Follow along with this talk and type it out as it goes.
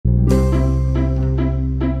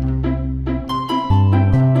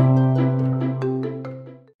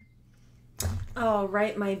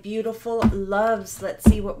right, my beautiful loves, let's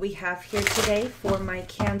see what we have here today for my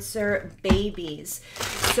Cancer babies.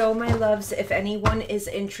 So my loves, if anyone is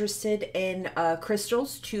interested in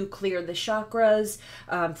crystals to clear the chakras,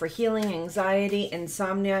 for healing, anxiety,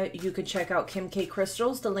 insomnia, you can check out Kim K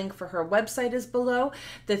Crystals. The link for her website is below.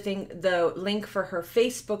 The link for her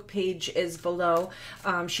Facebook page is below.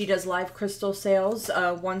 She does live crystal sales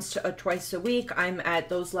once to twice a week. I'm at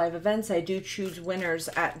those live events. I do choose winners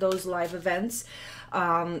at those live events.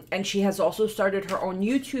 And she has also started her own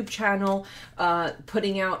YouTube channel,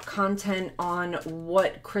 putting out content on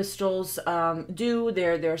what crystals do,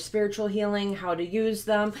 their spiritual healing, how to use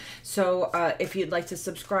them. So if you'd like to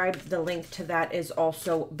subscribe, the link to that is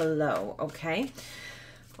also below, okay?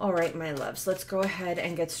 All right, my loves, let's go ahead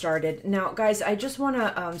and get started. Now, guys, I just want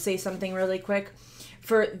to say something really quick.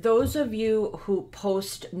 For those of you who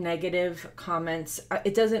post negative comments,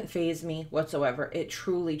 it doesn't faze me whatsoever. It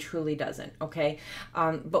truly, truly doesn't, okay?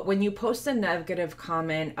 But when you post a negative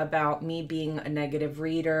comment about me being a negative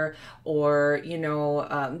reader or, you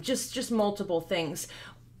know, just multiple things,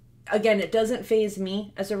 again, it doesn't faze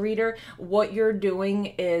me as a reader. What you're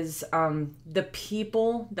doing is the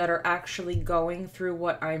people that are actually going through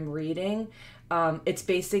what I'm reading, it's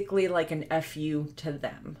basically like an FU to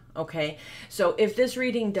them, okay? So if this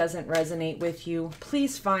reading doesn't resonate with you,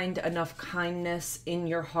 please find enough kindness in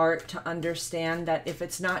your heart to understand that if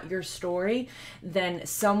it's not your story, then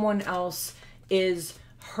someone else is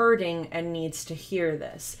hurting and needs to hear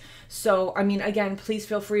this. So, I mean, again, please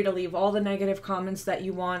feel free to leave all the negative comments that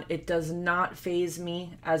you want. It does not faze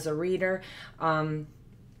me as a reader.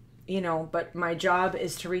 You know, but my job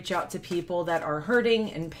is to reach out to people that are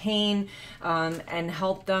hurting and pain, and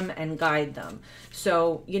help them and guide them.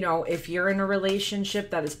 So, you know, if you're in a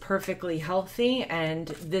relationship that is perfectly healthy and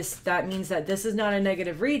that means that this is not a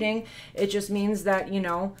negative reading, it just means that, you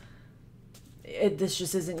know, this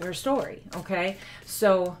just isn't your story, okay?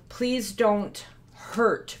 So please don't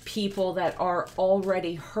hurt people that are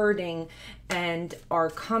already hurting and are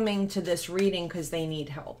coming to this reading because they need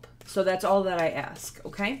help. So that's all that I ask,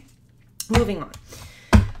 okay? Moving on.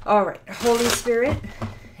 All right, Holy Spirit,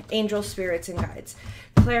 angel spirits and guides,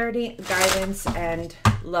 clarity, guidance, and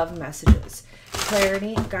love messages.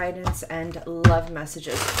 Clarity, guidance, and love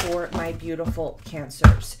messages for my beautiful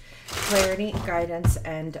Cancers. Clarity, guidance,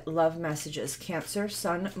 and love messages. Cancer,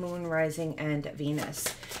 Sun, Moon, Rising, and Venus.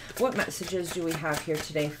 What messages do we have here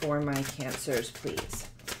today for my Cancers, please?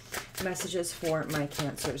 Messages for my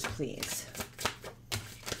Cancers, please.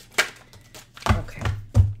 Okay.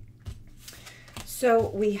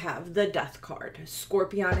 So we have the Death card,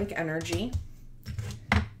 Scorpionic energy.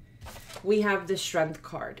 We have the Strength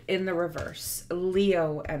card in the reverse,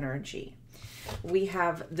 Leo energy. We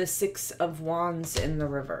have the Six of Wands in the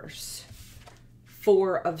reverse,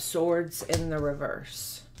 Four of Swords in the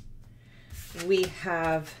reverse. We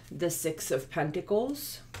have the Six of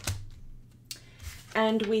Pentacles,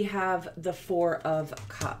 and we have the Four of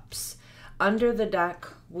Cups. Under the deck,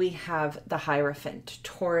 we have the Hierophant,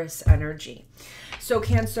 Taurus energy. So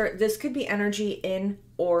Cancer, this could be energy in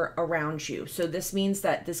or around you. So this means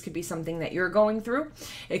that this could be something that you're going through.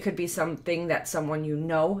 It could be something that someone you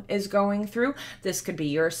know is going through. This could be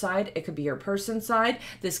your side. It could be your person's side.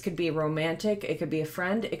 This could be romantic. It could be a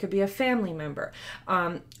friend. It could be a family member.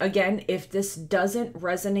 Again, if this doesn't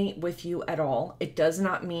resonate with you at all, it does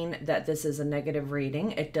not mean that this is a negative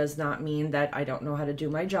reading. It does not mean that I don't know how to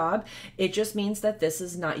do my job. It just means that this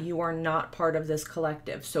is not, you are not part of this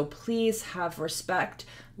collective. So please have respect,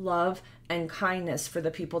 love, and kindness for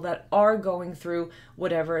the people that are going through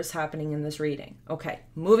whatever is happening in this reading. Okay,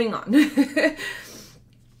 moving on.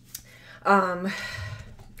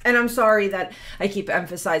 And I'm sorry that I keep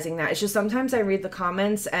emphasizing that. It's just sometimes I read the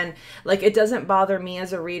comments and like it doesn't bother me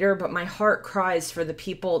as a reader, but my heart cries for the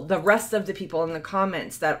people, the rest of the people in the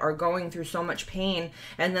comments that are going through so much pain.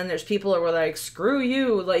 And then there's people who are like, screw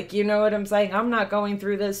you. Like, you know what I'm saying? I'm not going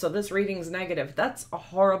through this, so this reading's negative. That's a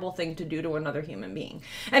horrible thing to do to another human being.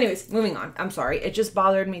 Anyways, moving on. I'm sorry. It just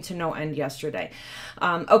bothered me to no end yesterday.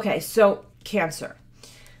 Okay, so Cancer.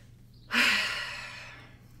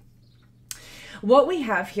 What we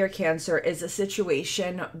have here, Cancer, is a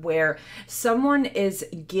situation where someone is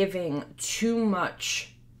giving too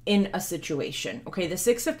much in a situation. Okay, the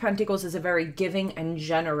Six of Pentacles is a very giving and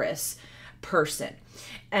generous person.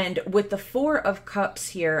 And with the Four of Cups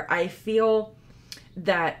here, I feel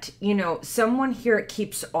that, you know, someone here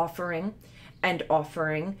keeps offering and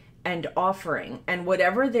offering and offering, and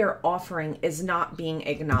whatever they're offering is not being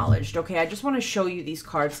acknowledged. Okay, I just want to show you these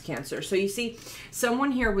cards, Cancer. So you see,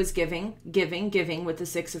 someone here was giving with the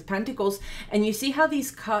Six of Pentacles, and you see how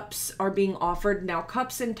these cups are being offered. Now,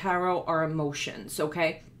 cups in tarot are emotions,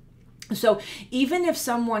 okay? So even if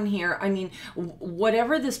someone here, I mean,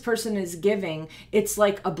 whatever this person is giving, it's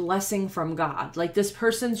like a blessing from God. Like this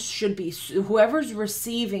person should be, whoever's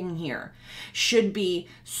receiving here should be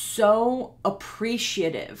so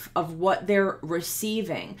appreciative of what they're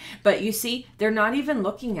receiving. But you see, they're not even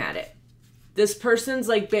looking at it. This person's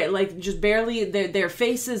like just barely, their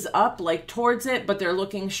face is up like towards it, but they're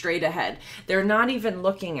looking straight ahead. They're not even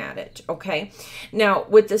looking at it, okay? Now,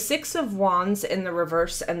 with the Six of Wands in the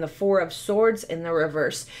reverse and the Four of Swords in the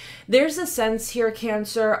reverse, there's a sense here,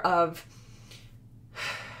 Cancer, of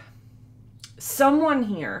someone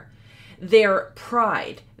here, their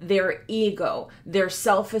pride, their ego, their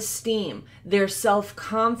self-esteem, their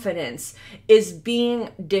self-confidence is being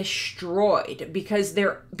destroyed because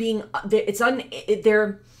they're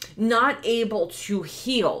not able to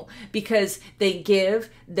heal because they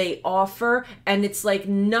give, they offer, and it's like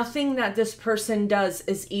nothing that this person does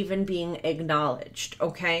is even being acknowledged,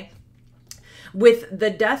 okay? With the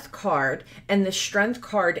Death card and the Strength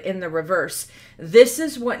card in the reverse, this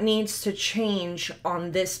is what needs to change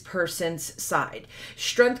on this person's side.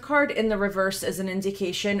 Strength card in the reverse is an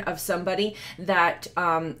indication of somebody that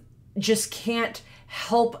just can't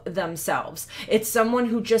help themselves. It's someone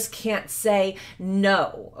who just can't say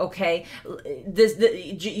no, okay?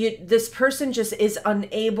 This person just is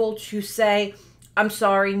unable to say, I'm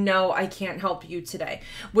sorry, no, I can't help you today.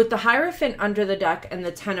 With the Hierophant under the deck and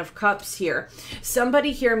the Ten of Cups here,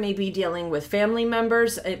 somebody here may be dealing with family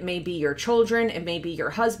members. It may be your children. It may be your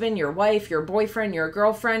husband, your wife, your boyfriend, your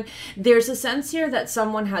girlfriend. There's a sense here that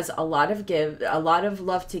someone has a lot of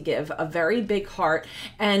love to give, a very big heart.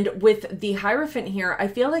 And with the Hierophant here, I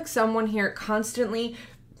feel like someone here constantly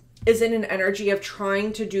is in an energy of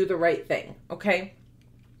trying to do the right thing, okay?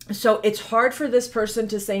 So it's hard for this person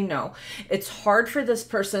to say no. It's hard for this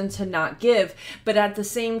person to not give, but at the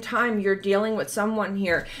same time, you're dealing with someone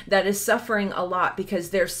here that is suffering a lot because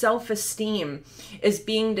their self-esteem is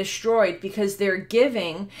being destroyed because they're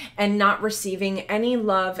giving and not receiving any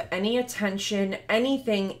love, any attention,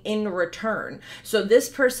 anything in return. So this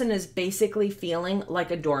person is basically feeling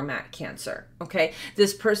like a doormat, Cancer, okay?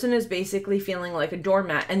 This person is basically feeling like a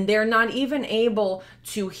doormat, and they're not even able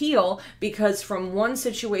to heal because from one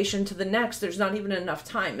situation to the next, there's not even enough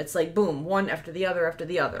time. It's like boom, one after the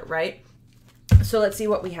other, right? So let's see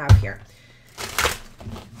what we have here.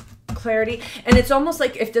 Clarity. And it's almost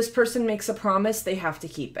like if this person makes a promise, they have to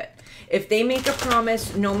keep it. If they make a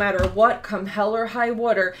promise, no matter what, come hell or high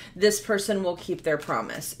water, this person will keep their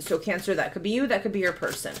promise. So Cancer, that could be you, that could be your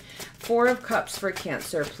person. Four of Cups for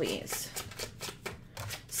Cancer, please.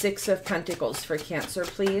 Six of Pentacles for Cancer,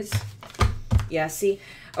 please. Yeah, see?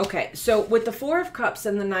 Okay, so with the Four of Cups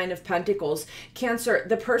and the Nine of Pentacles, Cancer,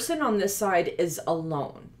 the person on this side is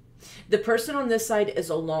alone. The person on this side is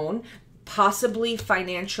alone, possibly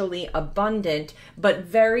financially abundant, but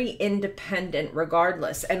very independent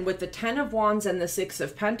regardless. And with the Ten of Wands and the Six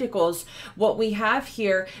of Pentacles, what we have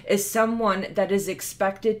here is someone that is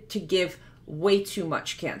expected to give way too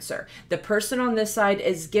much, Cancer. The person on this side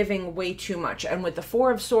is giving way too much. And with the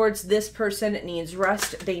Four of Swords, this person needs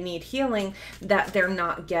rest. They need healing that they're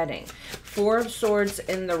not getting. Four of Swords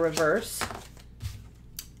in the reverse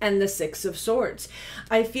and the Six of Swords.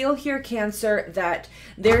 I feel here, Cancer, that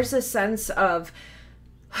there's a sense of,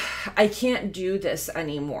 I can't do this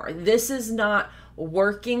anymore. This is not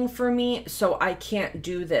working for me, so I can't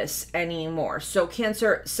do this anymore. So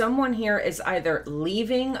Cancer, someone here is either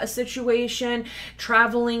leaving a situation,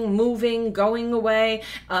 traveling, moving, going away,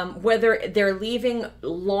 whether they're leaving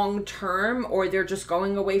long term or they're just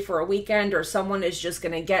going away for a weekend, or someone is just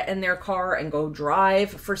going to get in their car and go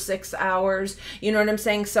drive for 6 hours. You know what I'm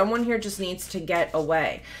saying? Someone here just needs to get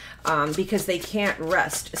away because they can't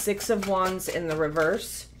rest. Six of Wands in the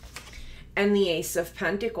reverse and the Ace of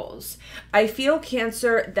Pentacles. I feel,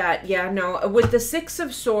 Cancer, that, yeah, no, with the Six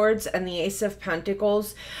of Swords and the Ace of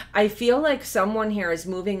Pentacles, I feel like someone here is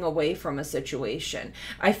moving away from a situation.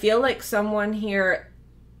 I feel like someone here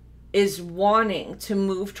is wanting to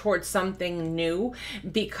move towards something new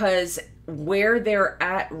because where they're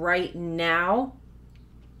at right now,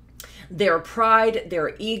 their pride,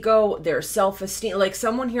 their ego, their self-esteem, like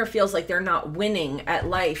someone here feels like they're not winning at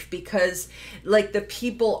life because like the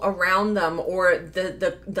people around them or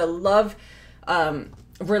the love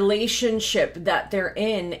relationship that they're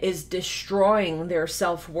in is destroying their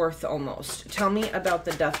self-worth almost. Tell me about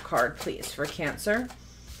the Death card, please, for Cancer.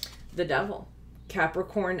 The Devil.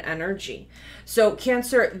 Capricorn energy. So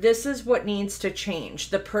Cancer, this is what needs to change.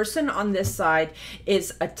 The person on this side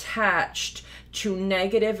is attached to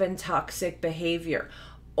negative and toxic behavior,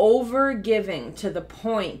 over giving to the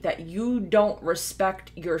point that you don't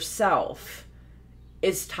respect yourself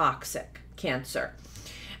is toxic, Cancer.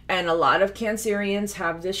 And a lot of Cancerians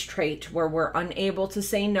have this trait where we're unable to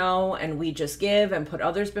say no and we just give and put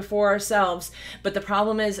others before ourselves. But the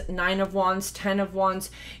problem is 9 of Wands, 10 of Wands,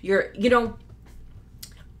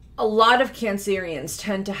 a lot of Cancerians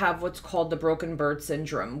tend to have what's called the broken bird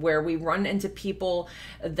syndrome, where we run into people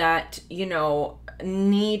that,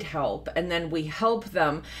 need help and then we help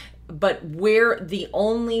them, but we're the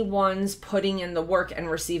only ones putting in the work and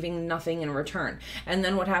receiving nothing in return. And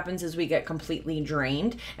then what happens is we get completely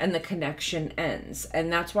drained and the connection ends.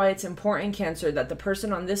 And that's why it's important, Cancer, that the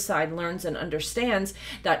person on this side learns and understands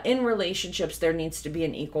that in relationships, there needs to be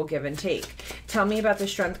an equal give and take. Tell me about the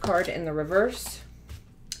Strength card in the reverse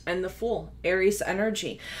and the Fool, Aries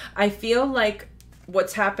energy. I feel like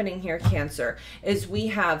what's happening here, Cancer, is we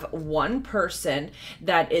have one person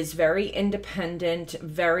that is very independent,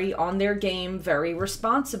 very on their game, very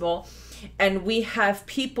responsible. And we have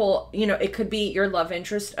people, it could be your love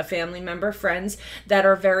interest, a family member, friends, that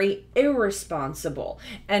are very irresponsible.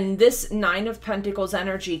 And this 9 of Pentacles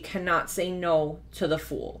energy cannot say no to the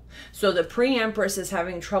Fool. So the pre-Empress is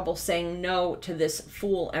having trouble saying no to this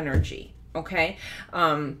Fool energy, okay?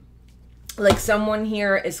 Like someone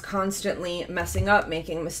here is constantly messing up,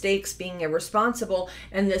 making mistakes, being irresponsible,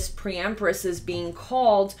 and this pre-Empress is being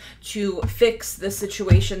called to fix the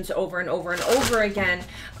situations over and over and over again,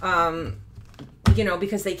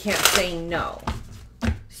 because they can't say no.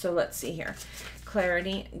 So let's see here.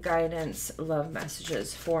 Clarity, guidance, love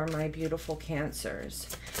messages for my beautiful Cancers.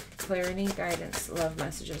 Clarity, guidance, love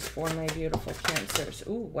messages for my beautiful Cancers.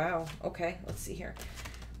 Ooh, wow. Okay, let's see here.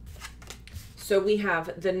 So we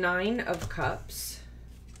have the 9 of Cups,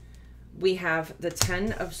 we have the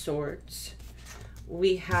 10 of Swords,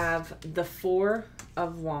 we have the 4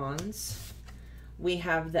 of Wands, we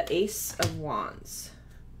have the Ace of Wands,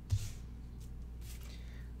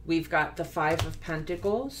 we've got the 5 of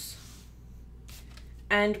Pentacles,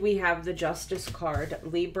 and we have the Justice card,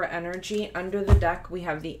 Libra energy. Under the deck, we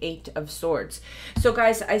have the 8 of Swords. So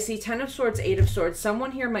guys, I see 10 of Swords, 8 of Swords.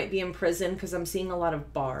 Someone here might be in prison because I'm seeing a lot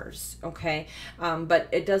of bars, okay? But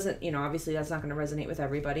it doesn't, obviously that's not going to resonate with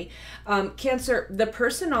everybody. Cancer, the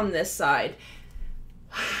person on this side,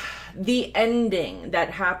 the ending that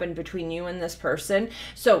happened between you and this person.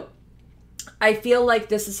 So I feel like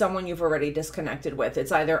this is someone you've already disconnected with.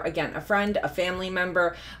 It's either, again, a friend, a family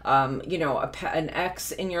member, an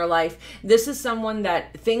ex in your life. This is someone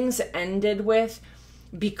that things ended with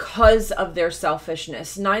because of their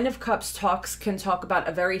selfishness. 9 of Cups can talk about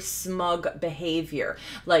a very smug behavior.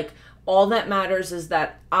 Like, all that matters is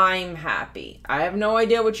that I'm happy. I have no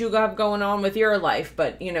idea what you have going on with your life,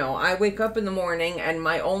 but, I wake up in the morning and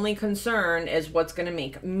my only concern is what's going to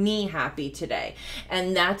make me happy today.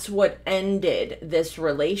 And that's what ended this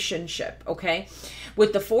relationship, okay?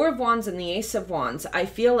 With the 4 of Wands and the Ace of Wands, I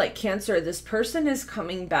feel like, Cancer, this person is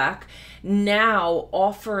coming back now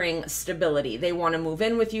offering stability. They want to move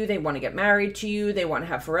in with you. They want to get married to you. They want to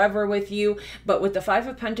have forever with you. But with the 5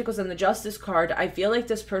 of Pentacles and the Justice card, I feel like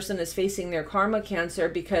this person is facing their karma, Cancer,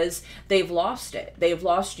 because they've lost it. They've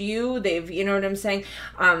lost you. You know what I'm saying?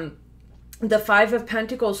 The 5 of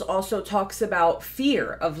Pentacles also talks about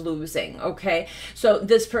fear of losing, okay? So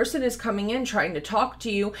this person is coming in trying to talk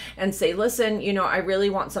to you and say, listen, I really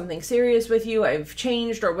want something serious with you. I've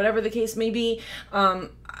changed, or whatever the case may be.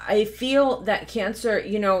 I feel that, Cancer,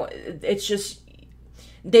 it's just,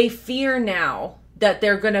 they fear now that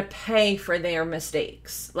they're going to pay for their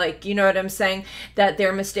mistakes. Like, you know what I'm saying? That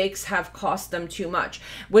their mistakes have cost them too much.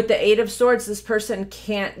 With the 8 of Swords, this person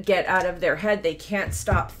can't get out of their head. They can't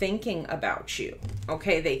stop thinking about you.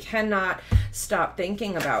 Okay, they cannot stop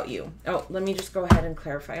thinking about you. Oh, let me just go ahead and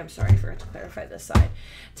clarify. I'm sorry, I forgot to clarify this side.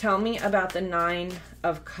 Tell me about the 9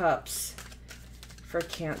 of Cups for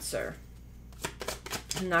Cancer.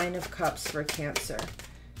 9 of Cups for Cancer.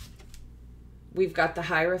 We've got the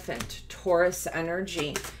Hierophant, Taurus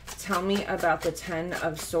energy. Tell me about the 10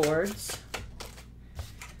 of Swords.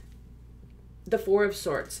 The 4 of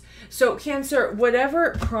Swords. So, Cancer,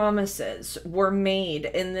 whatever promises were made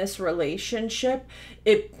in this relationship,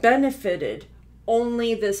 it benefited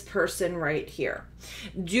only this person right here.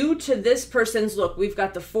 Due to this person's, look, we've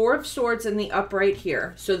got the 4 of Swords in the upright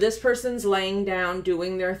here. So this person's laying down,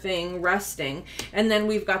 doing their thing, resting. And then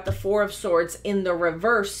we've got the 4 of Swords in the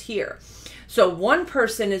reverse here. So one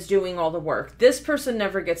person is doing all the work. This person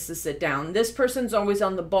never gets to sit down. This person's always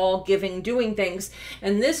on the ball, giving, doing things.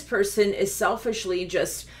 And this person is selfishly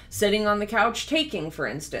just sitting on the couch taking, for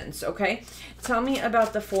instance. Okay. Tell me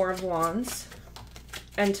about the Four of Wands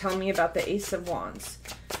and tell me about the Ace of Wands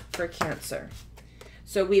for Cancer.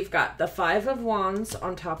 So we've got the Five of Wands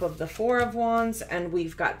on top of the Four of Wands, and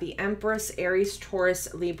we've got the Empress, Aries,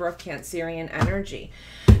 Taurus, Libra, Cancerian energy.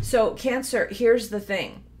 So Cancer, here's the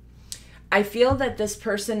thing. I feel that this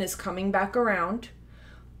person is coming back around,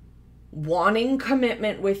 wanting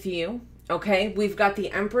commitment with you. Okay, we've got the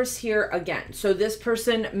Empress here again. So this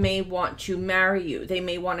person may want to marry you. They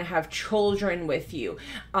may want to have children with you.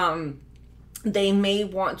 They may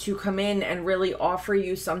want to come in and really offer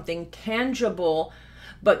you something tangible.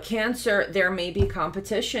 But Cancer, there may be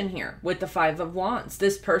competition here with the Five of Wands.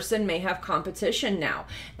 This person may have competition now.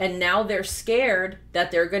 And now they're scared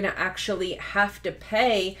that they're going to actually have to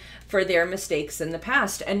pay for their mistakes in the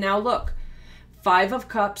past. And now look, Five of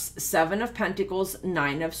Cups, Seven of Pentacles,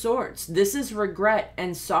 Nine of Swords. This is regret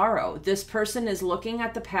and sorrow. This person is looking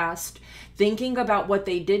at the past, thinking about what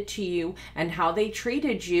they did to you and how they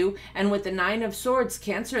treated you. And with the Nine of Swords,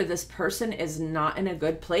 Cancer, this person is not in a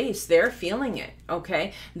good place. They're feeling it,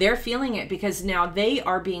 okay? They're feeling it because now they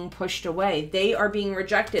are being pushed away. They are being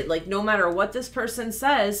rejected. Like no matter what this person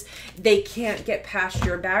says, they can't get past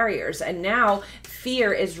your barriers. And now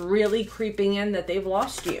fear is really creeping in that they've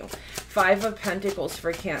lost you. Five of Pentacles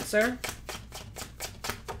for Cancer.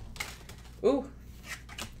 Ooh.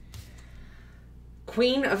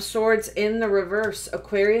 Queen of Swords in the reverse.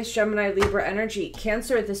 Aquarius, Gemini, Libra energy.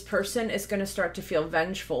 Cancer, this person is going to start to feel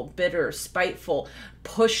vengeful, bitter, spiteful,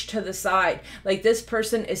 pushed to the side. Like this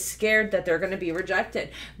person is scared that they're going to be rejected.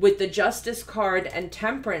 With the Justice card and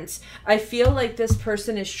Temperance, I feel like this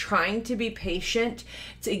person is trying to be patient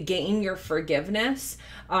to gain your forgiveness.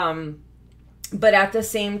 But at the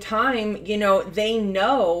same time, you know, they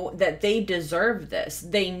know that they deserve this.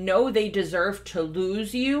 They know they deserve to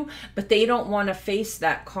lose you, but they don't want to face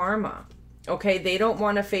that karma. Okay, they don't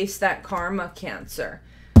want to face that karma, Cancer.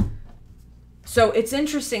 So it's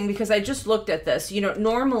interesting because I just looked at this. You know,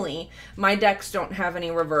 normally my decks don't have any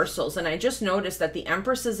reversals. And I just noticed that the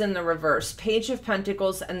Empress is in the reverse. Page of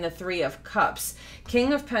Pentacles and the Three of Cups.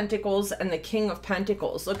 King of Pentacles and the King of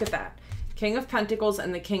Pentacles. Look at that. King of Pentacles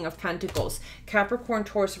and the King of Pentacles. Capricorn,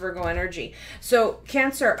 Taurus, Virgo energy. So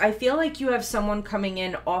Cancer, I feel like you have someone coming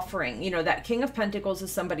in offering, you know, that King of Pentacles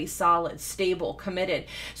is somebody solid, stable, committed.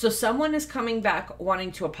 So someone is coming back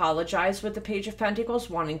wanting to apologize with the Page of Pentacles,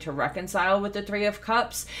 wanting to reconcile with the Three of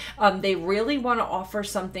Cups. They really want to offer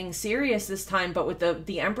something serious this time, but with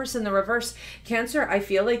the Empress in the reverse, Cancer, I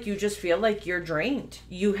feel like you just feel like you're drained.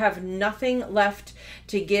 You have nothing left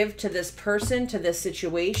to give to this person, to this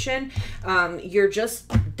situation. You're just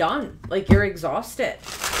done. Like you're exhausted.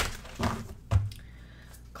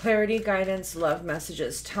 Clarity, guidance, love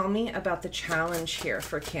messages. Tell me about the challenge here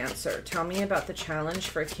for Cancer. Tell me about the challenge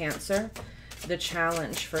for Cancer. The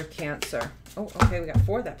challenge for Cancer. Oh, okay. We got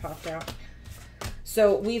four that popped out.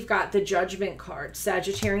 So we've got the Judgment card,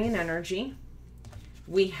 Sagittarian energy.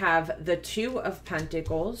 We have the Two of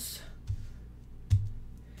Pentacles.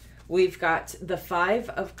 We've got the Five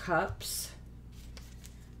of Cups.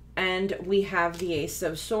 And we have the Ace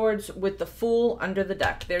of Swords with the Fool under the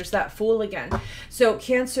deck. There's that Fool again. So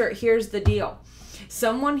Cancer, here's the deal.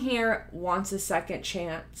 Someone here wants a second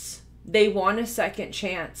chance. They want a second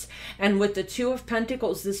chance. And with the Two of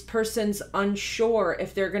Pentacles, this person's unsure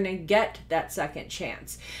if they're going to get that second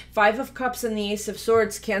chance. Five of Cups and the Ace of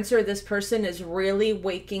Swords, Cancer, this person is really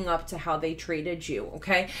waking up to how they treated you,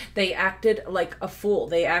 okay? They acted like a fool.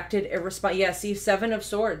 They acted irresponsible. Yeah, see, Seven of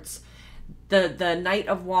Swords. The Knight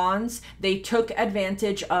of Wands, they took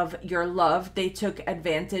advantage of your love. They took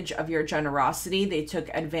advantage of your generosity. They took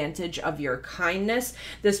advantage of your kindness.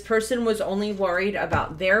 This person was only worried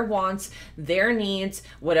about their wants, their needs,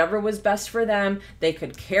 whatever was best for them. They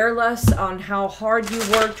could care less on how hard you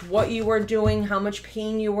worked, what you were doing, how much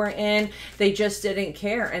pain you were in. They just didn't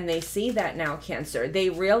care. And they see that now, Cancer. They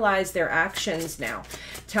realize their actions now.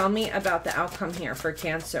 Tell me about the outcome here for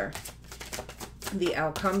Cancer. The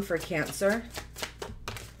outcome for Cancer.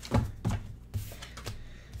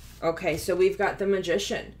 Okay, so we've got the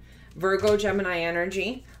Magician, Virgo, Gemini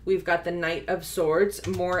energy. We've got the Knight of Swords,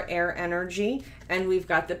 more air energy. And we've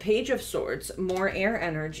got the Page of Swords, more air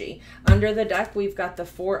energy. Under the deck, we've got the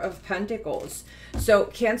Four of Pentacles. So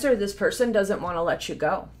Cancer, this person doesn't want to let you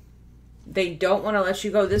go. They don't want to let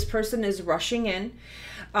you go. This person is rushing in.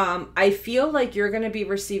 I feel like you're going to be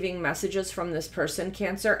receiving messages from this person,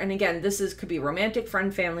 Cancer. And again, could be romantic,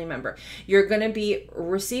 friend, family member. You're going to be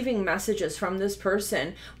receiving messages from this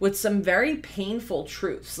person with some very painful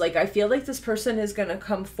truths. Like, I feel like this person is going to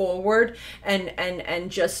come forward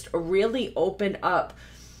and just really open up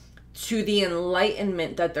to the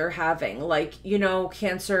enlightenment that they're having. Like, you know,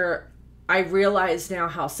 Cancer, I realized now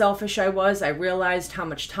how selfish I was. I realized how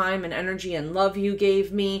much time and energy and love you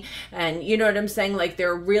gave me. And you know what I'm saying? Like,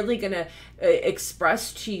 they're really going to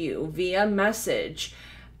express to you via message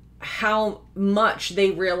how much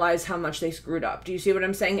they realize how much they screwed up. Do you see what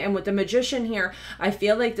I'm saying? And with the Magician here, I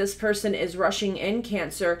feel like this person is rushing in,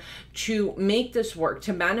 Cancer, to make this work,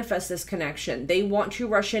 to manifest this connection. They want to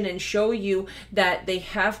rush in and show you that they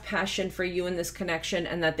have passion for you in this connection,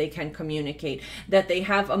 and that they can communicate, that they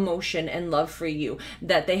have emotion and love for you,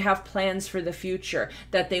 that they have plans for the future,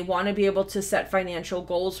 that they want to be able to set financial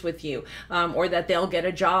goals with you, or that they'll get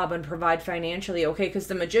a job and provide financially, okay? Because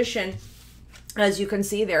the Magician, as you can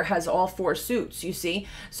see there, has all 4 suits, you see?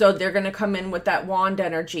 So they're going to come in with that wand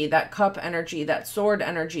energy, that cup energy, that sword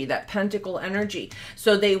energy, that pentacle energy.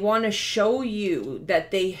 So they want to show you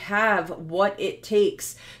that they have what it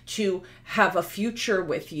takes to have a future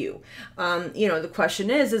with you. You know, the question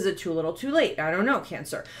is it too little, too late? I don't know,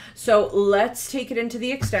 Cancer. So let's take it into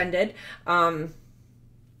the extended.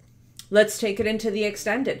 Let's take it into the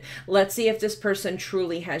extended. Let's see if this person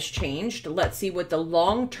truly has changed. Let's see what the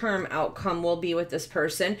long-term outcome will be with this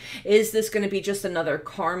person. Is this going to be just another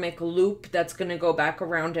karmic loop that's going to go back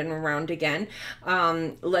around and around again?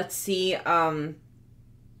 Let's see.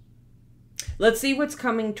 Let's see what's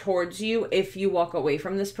coming towards you if you walk away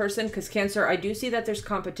from this person, because Cancer, I do see that there's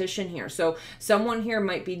competition here. So someone here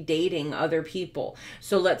might be dating other people.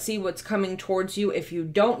 So let's see what's coming towards you if you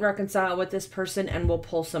don't reconcile with this person, and we'll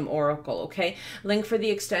pull some oracle, okay? Link for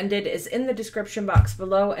the extended is in the description box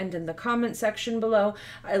below and in the comment section below.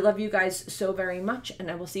 I love you guys so very much,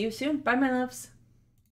 and I will see you soon. Bye, my loves.